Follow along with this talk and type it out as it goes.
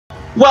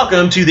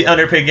Welcome to the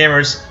Underpaid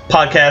Gamers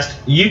Podcast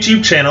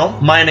YouTube channel.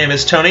 My name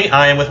is Tony.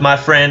 I am with my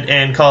friend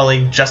and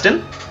colleague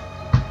Justin.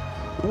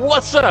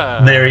 What's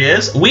up? There he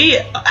is. We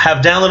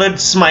have downloaded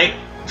Smite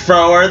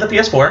for the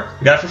PS4.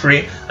 We got it for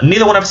free.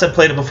 Neither one of us have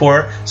played it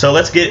before, so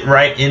let's get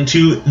right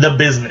into the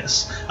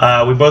business.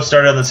 We both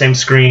started on the same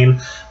screen.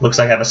 Looks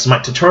like I have a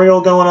Smite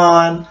tutorial going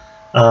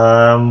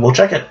on. We'll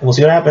check it. We'll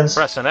see what happens.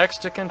 Press an X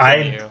to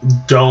continue. I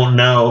don't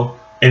know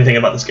anything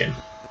about this game.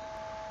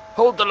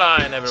 Hold the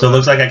line, everyone. So it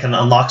looks like I can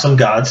unlock some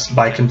gods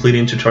by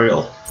completing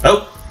tutorial.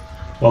 Oh!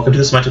 Welcome to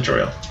the Smite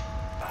tutorial.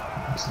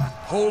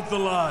 Hold the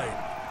line.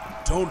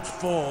 Don't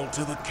fall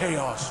to the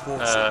chaos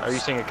forces. Are you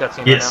seeing a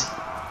cutscene Yes. right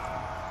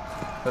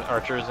now? With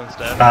archers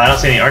instead? I don't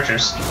see any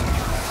archers.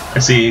 I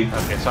see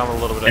Okay, so I'm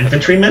a little bit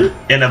infantrymen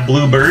and a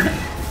blue bird.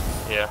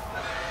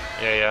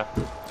 Yeah.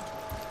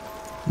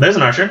 There's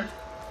an archer.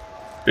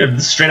 Dude,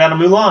 this is straight out of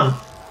Mulan.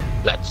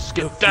 Let's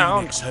get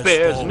down to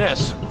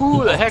business.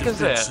 Who the heck is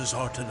that?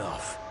 Aren't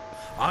enough.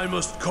 I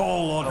must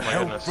call on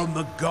help goodness. from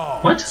the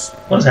gods. What?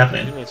 What is You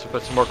happening? need to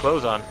put some more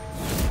clothes on.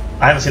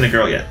 I haven't seen a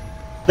girl yet.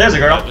 There's a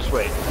girl. Just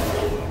wait.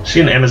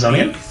 She an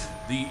Amazonian?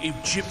 The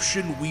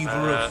Egyptian weaver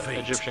of fate.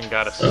 Egyptian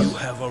goddess. You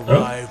have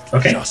arrived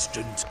okay. just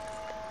in time.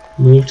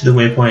 Move to the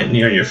waypoint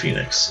near your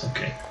phoenix.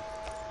 Okay.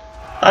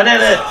 I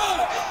did it!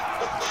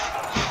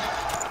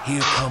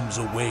 Here comes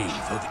a wave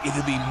of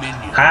enemy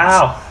minions.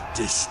 Ow!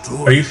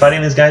 Destroy. Are you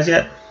fighting these guys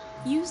yet?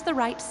 Use the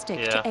right stick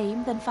Yeah. to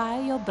aim, then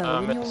fire your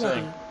bow when you're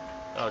ready.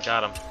 Oh,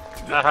 got him.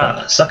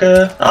 Aha.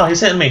 Sucker. Oh,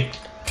 he's hitting me.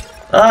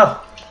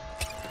 Oh.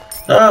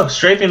 Oh,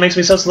 strafing makes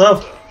me so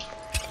slow.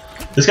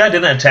 This guy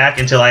didn't attack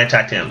until I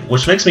attacked him,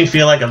 which makes me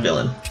feel like a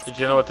villain. Did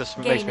you know what this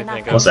makes me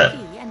think of? What's that?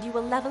 And you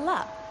will level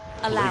up.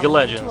 League Allow of you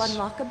Legends. to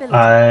unlock abilities.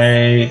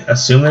 I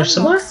assume they're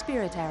similar? Unlock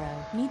Spirit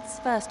Arrow meets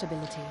first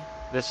ability.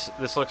 This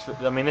looks.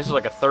 I mean, this is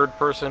like a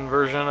third-person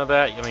version of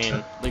that. I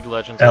mean, League of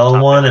Legends.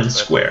 L1 and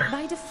square.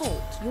 By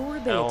default, your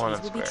and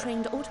abilities will be square.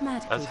 trained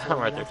automatically That's for you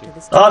right there, after too.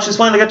 this Oh, she's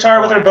playing the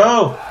guitar with her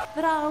bow.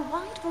 There are a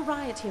wide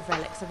variety of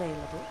relics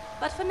available,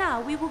 but for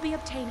now we will be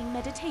obtaining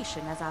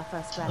meditation as our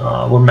first relic.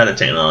 Oh, we're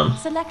meditating on.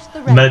 Select the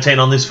relic. Meditating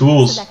on these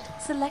fools.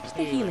 Select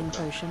the healing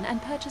potion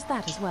and purchase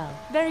that as well.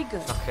 Very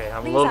good. Okay,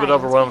 I'm a These little bit items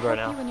overwhelmed will right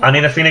help now. you in your I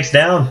need a phoenix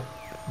down.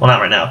 Well,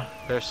 not right now.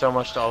 There's so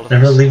much to all of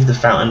Never this. leave the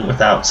fountain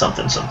without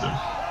something.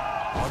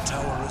 Our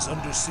tower is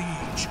under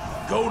siege.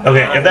 Go Okay,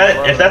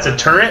 now. if that's a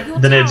turret, Your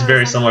then it's tower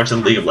very is similar to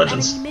under League of attack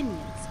Legends. enemy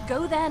minions.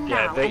 Go there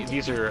Yeah, now and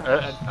these take are.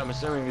 them. I'm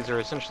assuming these are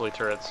essentially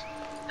turrets.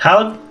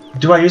 How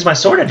do I use my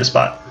sword at the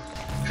spot?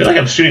 I feel like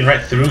I'm shooting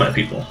right through my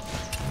people.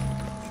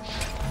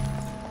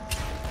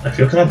 I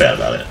feel kind of bad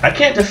about it. I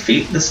can't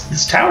defeat this.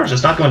 This tower's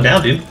just not going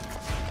down, dude.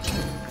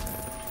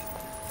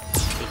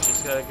 You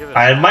just gotta give it.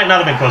 I might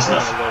not have been close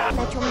enough.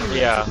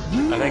 Yeah,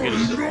 I think it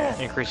just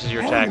increases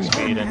your attack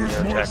speed and your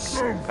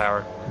attack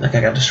power. That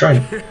guy got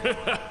destroyed.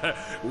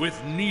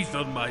 With Neath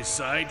on my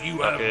side,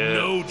 you have Okay.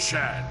 no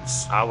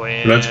chance. I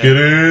win. Let's get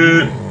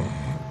it.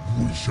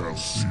 We shall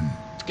see.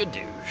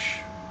 Skadoosh.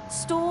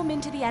 Storm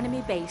into the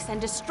enemy base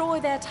and destroy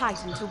their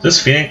titan to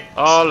This phoenix.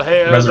 All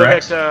hail the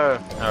Resurrect. victor.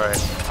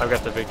 Alright, I've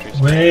got the victory.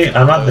 Wait,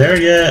 I'm not there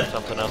yet.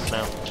 Something else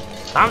now.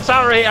 I'm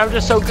sorry, I'm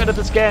just so good at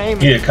this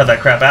game. You need to cut that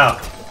crap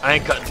out. I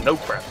ain't cutting no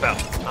crap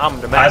out. I'm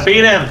the I master.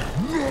 beat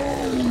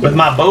him with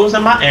my bows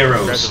and my arrows.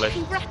 Congratulations.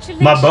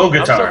 Congratulations. My bow I'm so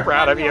guitar.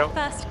 proud of Your you.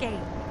 first game.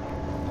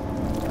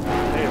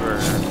 Favor.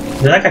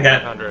 Dude,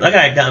 that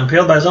guy got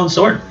impaled by his own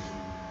sword.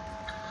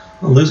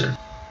 What a loser.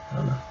 I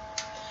don't know.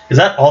 Is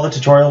that all the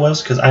tutorial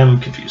was? Because I'm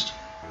confused.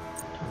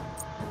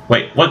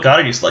 Wait, what god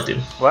are you selecting?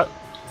 What?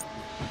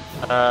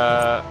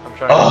 I'm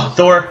trying Oh,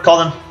 Thor,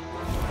 call him.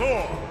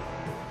 Thor.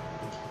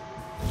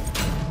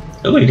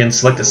 Ooh, you can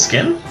select a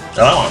skin? Oh,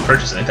 I don't want to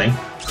purchase anything.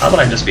 How about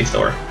I just be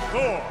Thor?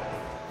 Thor.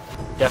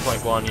 Definitely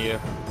Guan Yu.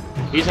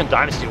 He's in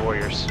Dynasty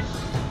Warriors.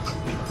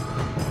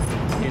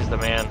 He's the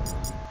man.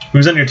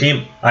 Who's on your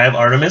team? I have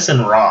Artemis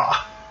and Ra.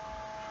 I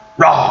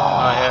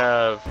Ra!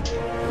 have.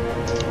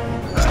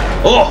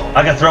 Oh,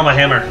 I can throw my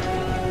hammer.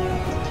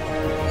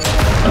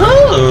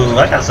 Oh,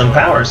 I got some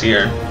powers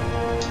here.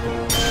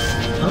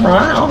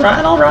 Alright,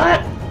 alright,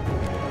 alright.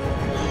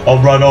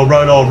 Alright,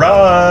 alright,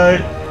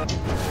 alright.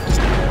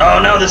 Oh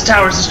no, this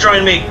tower's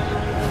destroying me.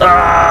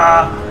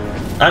 Ah!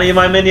 I need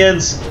my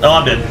minions. Oh,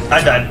 I'm dead.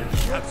 I died.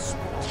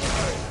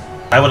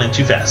 I went in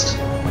too fast.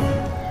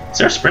 Is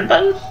there a sprint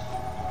button?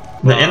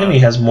 The enemy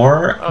has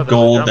more there's a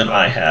gold jump than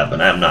I button. have,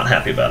 and I'm not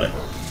happy about it.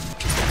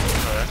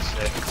 Oh, that's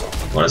sick.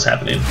 What is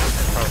happening?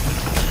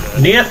 Oh,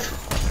 Neath!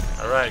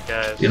 Alright,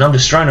 guys. Dude, I'm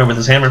destroying her with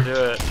his hammer. Do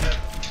it.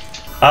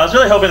 I was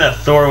really hoping that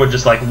Thor would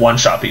just like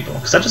one-shot people,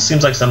 because that just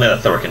seems like something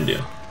that Thor can do.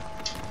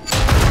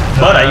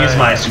 But I use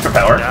my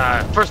superpower.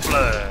 Die. First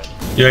blood.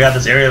 Dude, I got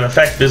this area of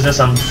effect business.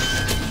 I'm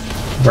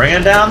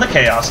bringing down the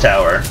Chaos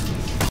Tower.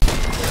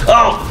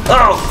 Oh!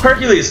 Oh!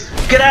 Hercules!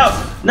 Get out!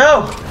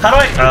 No! How do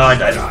I... Oh, I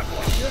died.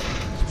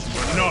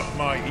 You're not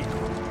my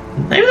equal.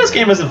 Maybe this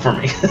game isn't for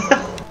me.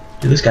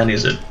 Dude, this guy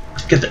needs to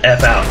get the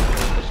F out.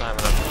 Just not have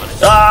enough money.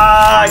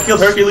 Ah! I killed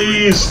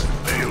Hercules!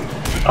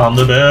 I'm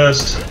the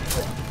best.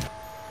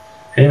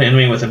 Hit an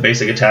enemy with a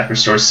basic attack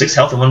restores 6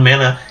 health and 1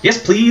 mana. Yes,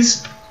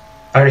 please!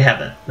 I already have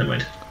that. Never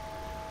mind.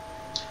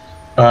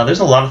 There's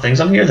a lot of things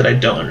on here that I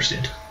don't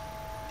understand.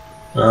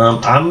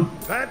 I'm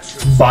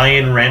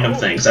buying random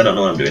things. I don't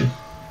know what I'm doing.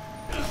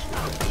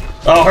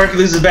 Oh,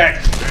 Hercules is back!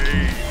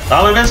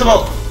 I'm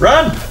invincible!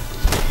 Run!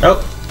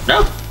 No,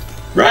 no!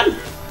 Run!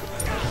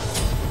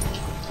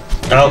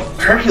 Oh,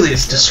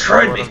 Hercules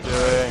destroyed me!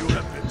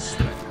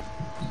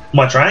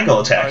 My triangle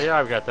attack. Oh yeah,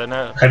 I've got that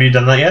now. Have you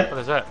done that yet? What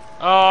is that?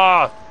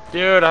 Oh,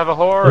 dude, I have a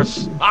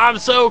horse. I'm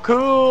so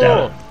cool!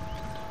 Damn it.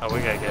 Oh,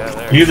 we gotta get out of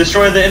there. You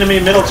destroyed the enemy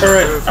middle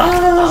turret.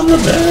 Ah, I'm the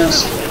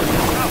best.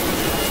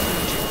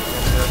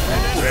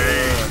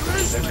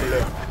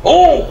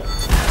 Oh!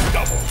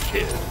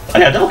 I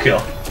got a double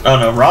kill. Oh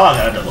no, Raw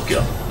got a double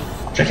kill.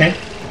 Okay.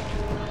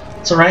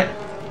 It's alright.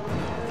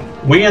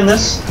 We in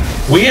this.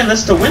 We in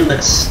this to win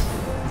this.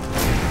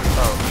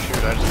 Oh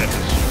shoot, I just got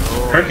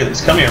destroyed.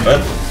 Hercules, come here,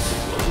 bud.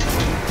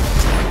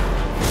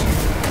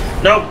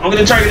 Nope, I'm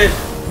getting targeted.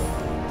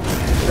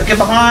 Get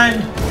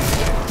behind.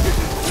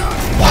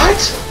 What?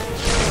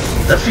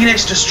 The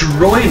Phoenix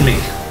destroyed me.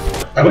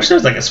 I wish there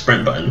was like a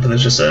sprint button, but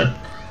there's just a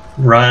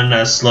run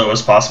as slow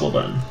as possible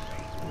button.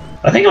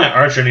 I think my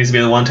archer needs to be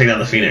the one taking down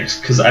the Phoenix,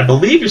 because I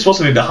believe you're supposed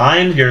to be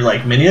behind your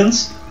like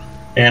minions,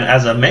 and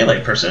as a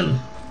melee person,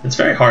 it's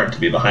very hard to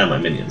be behind my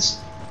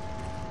minions.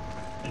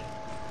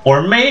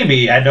 Or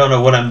maybe I don't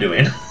know what I'm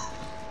doing.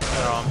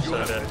 Oh, I'm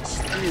so dead.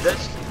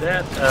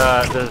 Dude,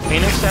 the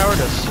Phoenix Tower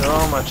does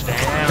so much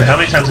damage. How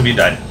many times have you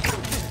died?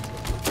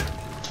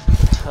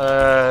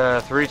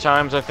 3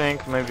 times I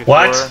think, maybe 4.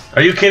 What?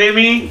 Are you kidding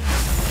me?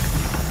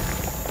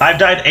 I've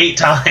died 8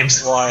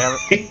 times. Why?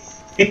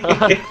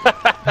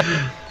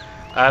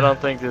 I don't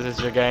think this is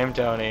your game,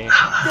 Tony.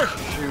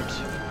 Shoot.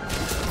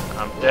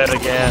 I'm dead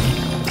again.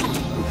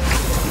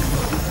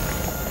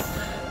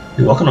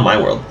 Dude, welcome to my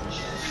world.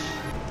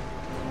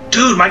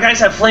 Dude, my guys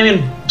have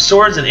flaming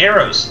swords and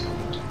arrows.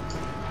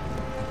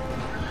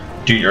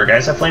 Do your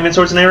guys have flaming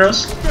swords and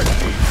arrows?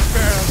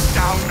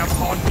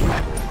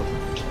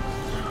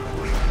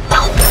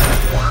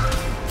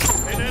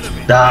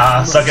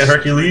 Ah, suck it,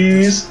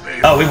 Hercules.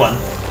 Oh, we won.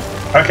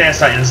 Our Chaos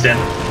Titan's dead.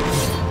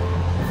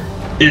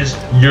 Is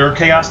your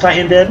Chaos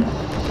Titan dead?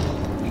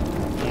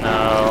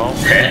 No.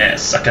 Yeah,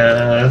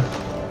 sucker.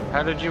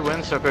 How did you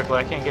win so quickly?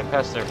 I can't get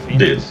past their feet.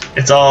 Dude,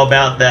 it's all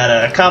about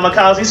that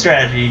kamikaze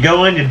strategy. You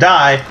go in, you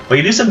die, but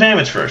you do some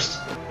damage first.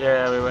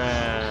 Yeah, we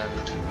win.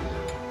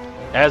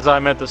 As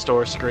I'm at the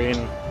store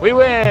screen, we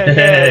win!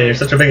 Hey, you're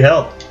such a big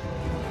help.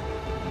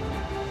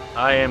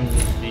 I am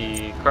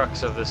the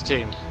crux of this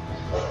team.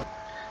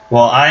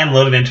 Well, I am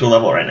loaded into a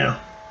level right now.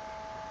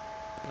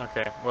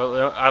 Okay,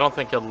 well, I don't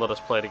think he'll let us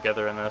play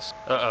together in this.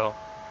 Uh-oh.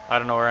 I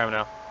don't know where I am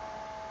now.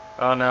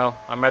 Oh no,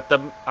 I'm at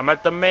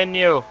the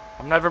menu.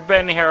 I've never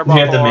been here before.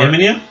 You have the main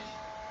menu?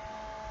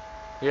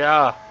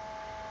 Yeah.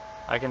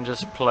 I can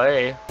just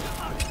play.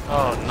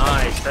 Oh,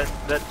 nice. That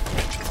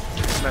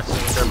messes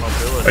with their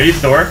mobility. Are you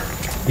Thor?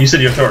 You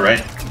said you're Thor,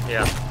 right?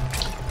 Yeah.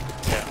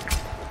 Yeah.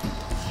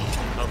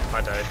 Oh,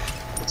 I died.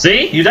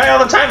 See? You die all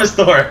the time as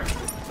Thor.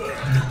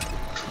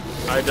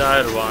 I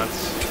died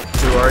once.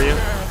 Who are you?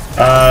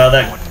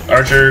 That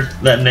archer,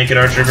 that naked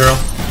archer girl.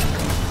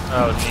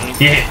 Oh,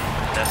 neat. Yeah.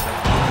 That's it.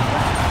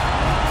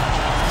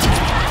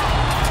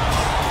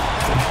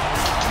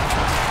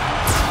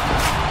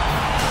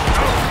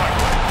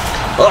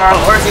 Oh,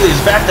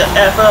 Hercules, back the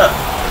F up.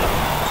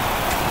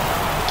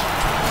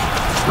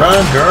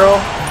 Run,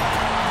 girl.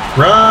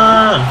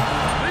 Run.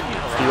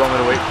 Do you want me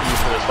to wait for you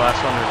for this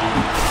last one, or do you...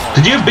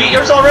 Did you beat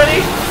yours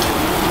already?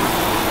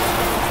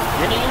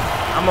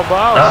 I'm a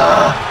boss.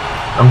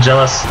 I'm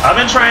jealous. I've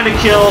been trying to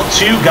kill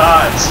 2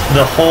 gods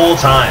the whole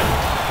time.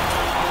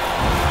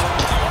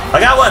 I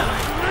got one.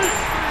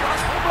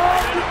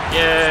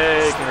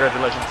 Yay,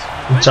 congratulations.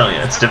 I'm telling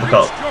you, it's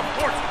difficult.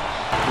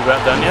 You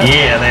about done yet?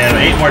 Yeah, they have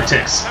 8 more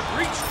ticks.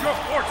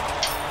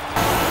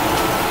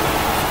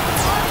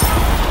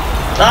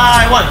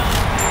 Ah, I won.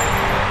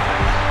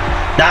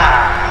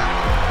 Ah.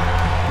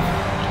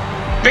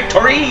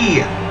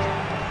 Victory.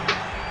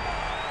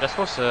 That's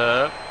what's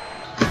up.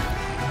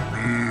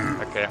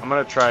 Okay, I'm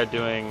gonna try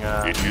doing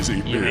It is a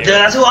email. Yeah,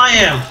 that's who I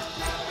am.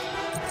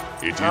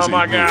 It is Oh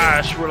my a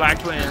gosh, we're like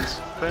twins.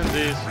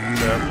 Twinsies.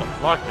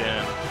 Locked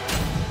in.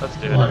 Let's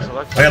do it.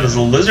 I got this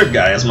lizard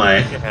guy as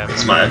my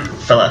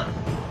fella.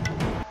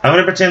 I'm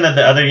gonna pretend that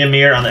the other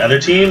Ymir on the other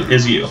team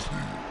is you.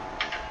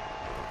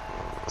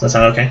 Does that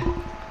sound okay?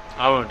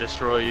 I won't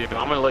destroy you.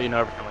 I'm gonna let you know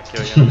every time I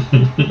kill you.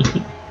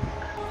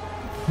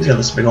 He's got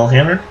this big old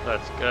hammer.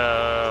 Let's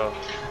go.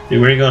 Dude,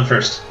 where are you going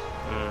first?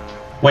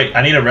 Wait,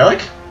 I need a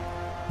relic?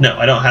 No,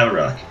 I don't have a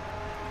relic.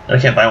 I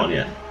can't buy one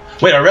yet.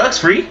 Wait, are relics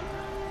free?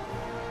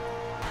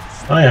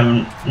 I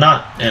am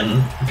not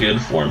in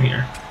good form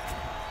here.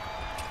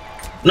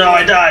 No,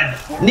 I died!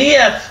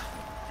 Nieth!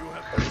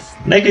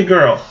 Naked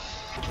girl.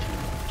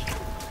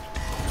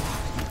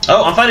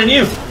 Oh, I'm fighting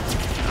you! No,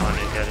 I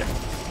need to get you.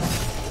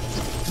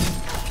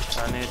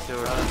 I need to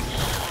run.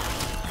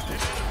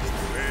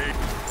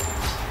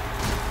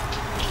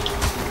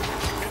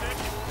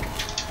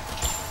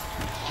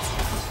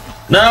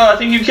 No, I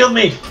think you killed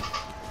me.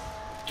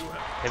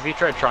 Have you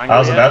tried triangle I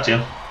was yet? about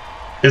to.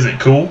 Is it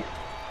cool?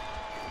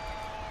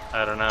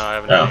 I don't know. I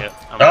haven't done it yet.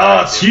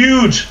 Oh, it's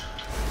huge.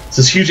 It's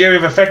this huge area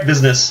of effect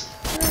business.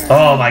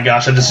 Oh my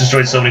gosh, I just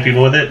destroyed so many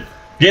people with it.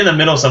 Get in the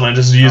middle of someone and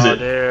just use it.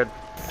 Dude.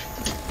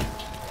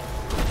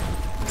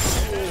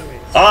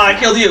 Oh, I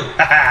killed you.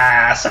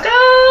 Haha, sucker.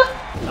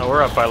 Oh,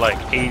 we're up by like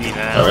 80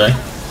 now. Oh, really?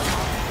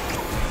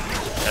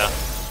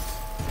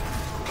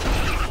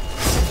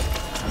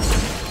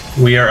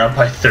 Yeah. We are up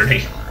by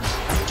 30.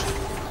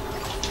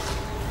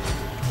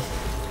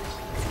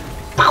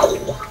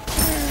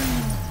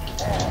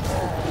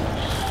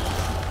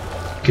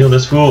 Kill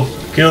this fool.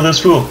 Kill this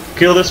fool.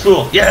 Kill this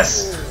fool.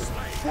 Yes!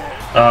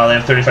 Oh, they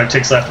have 35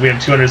 ticks left. We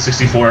have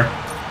 264.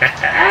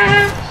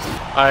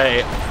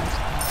 I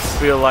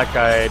feel like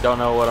I don't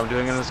know what I'm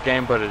doing in this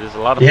game, but it is a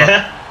lot of fun.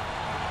 Yeah?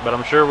 But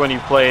I'm sure when you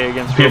play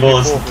against People,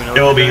 real people who know it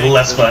will what be they're doing,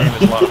 less this fun. game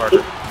is a lot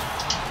harder.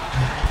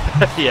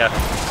 Yeah.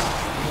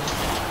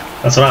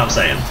 That's what I'm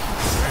saying.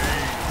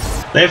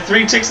 They have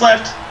 3 ticks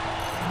left.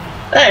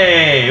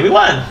 Hey, we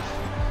won!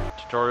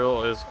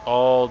 Tutorial is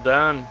all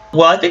done.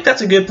 Well, I think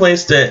that's a good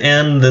place to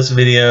end this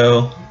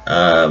video.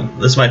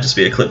 This might just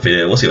be a clip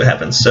video. We'll see what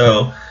happens.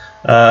 So,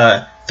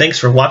 thanks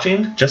for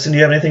watching. Justin, do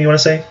you have anything you want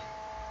to say?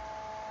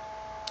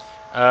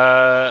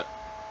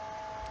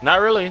 Not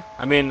really.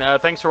 I mean,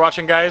 thanks for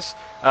watching, guys.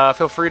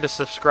 Feel free to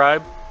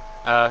subscribe.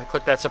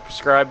 Click that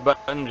subscribe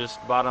button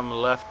just bottom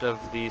left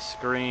of the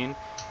screen.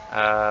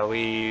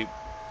 We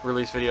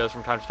release videos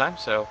from time to time,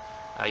 so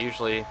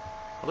usually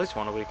at least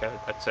one a week,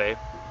 I'd say.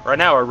 Right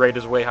now our rate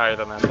is way higher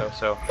than that, though.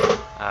 So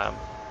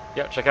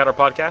yeah, check out our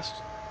podcast,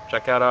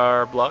 check out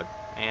our blog,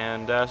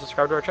 and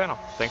subscribe to our channel.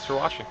 Thanks for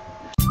watching.